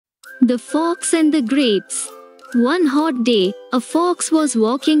The Fox and the Grapes. One hot day, a fox was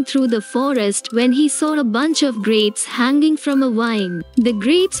walking through the forest when he saw a bunch of grapes hanging from a vine. The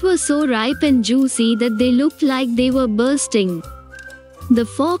grapes were so ripe and juicy that they looked like they were bursting. The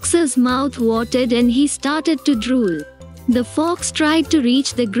fox's mouth watered and he started to drool. The fox tried to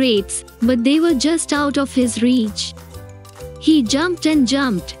reach the grapes, but they were just out of his reach. He jumped and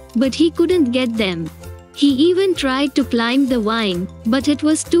jumped, but he couldn't get them. He even tried to climb the vine, but it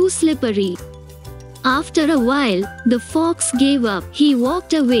was too slippery. After a while, the fox gave up. He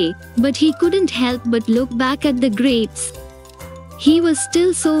walked away, but he couldn't help but look back at the grapes. He was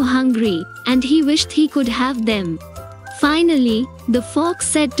still so hungry, and he wished he could have them. Finally, the fox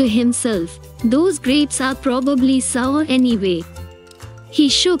said to himself, "Those grapes are probably sour anyway." He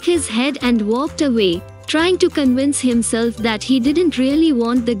shook his head and walked away, trying to convince himself that he didn't really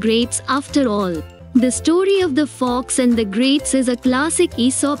want the grapes after all. The story of the fox and the grapes is a classic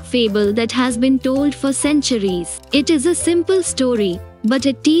Aesop fable that has been told for centuries. It is a simple story, but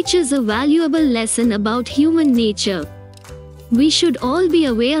it teaches a valuable lesson about human nature. We should all be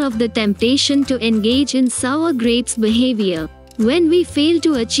aware of the temptation to engage in sour grapes behavior. When we fail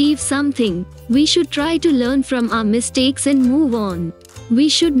to achieve something, we should try to learn from our mistakes and move on. We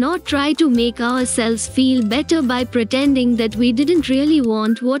should not try to make ourselves feel better by pretending that we didn't really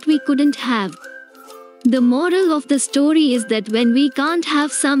want what we couldn't have. The moral of the story is that when we can't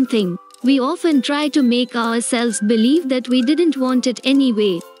have something, we often try to make ourselves believe that we didn't want it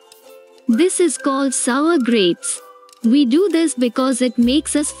anyway. This is called sour grapes. We do this because it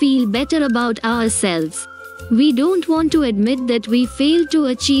makes us feel better about ourselves. We don't want to admit that we failed to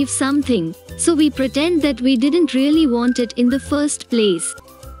achieve something, so we pretend that we didn't really want it in the first place.